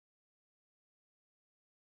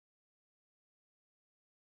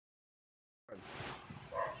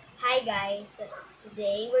Hi guys,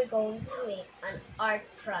 today we're going to make an art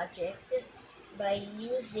project by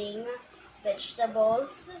using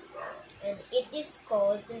vegetables, and it is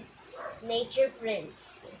called nature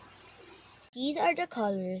prints. These are the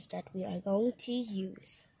colors that we are going to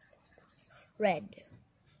use: red,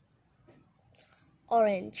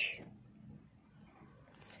 orange,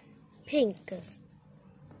 pink,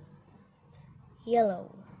 yellow,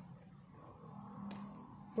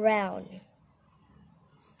 brown,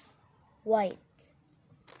 white,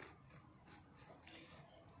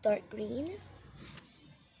 dark green,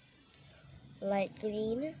 light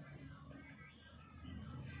green,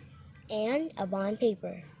 and a bond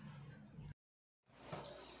paper.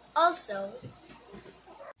 Also,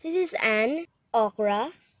 this is an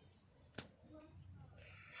okra,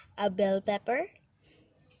 a bell pepper,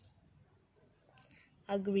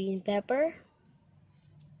 a green pepper,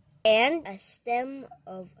 and a stem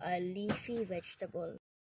of a leafy vegetable.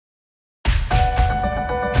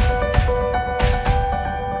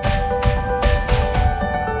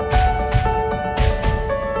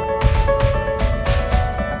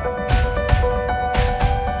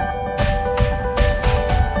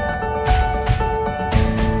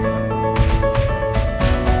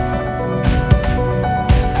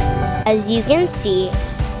 As you can see,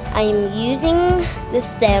 I am using the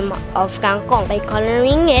stem of kangkong by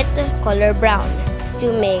coloring it color brown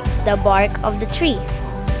to make the bark of the tree.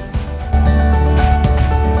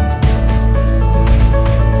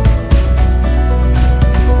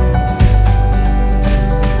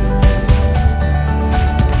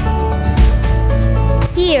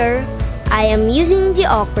 Here, I am using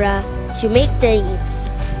the okra to make the leaves.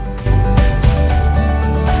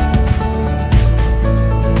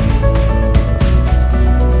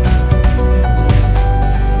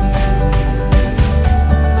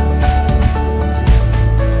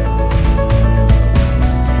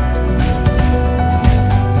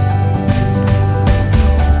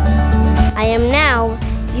 I am now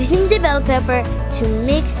using the bell pepper to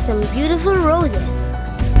make some beautiful roses.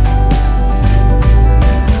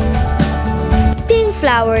 Pink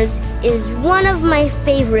flowers is one of my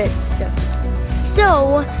favorites,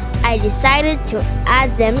 so I decided to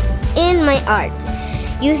add them in my art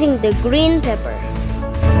using the green pepper.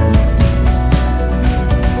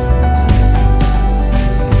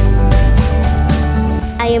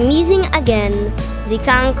 I am using again the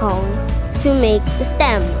kangkong to make the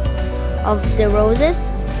stem of the roses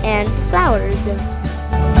and flowers.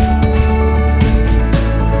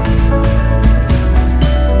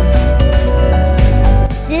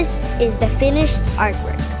 This is the finished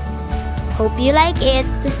artwork. Hope you like it.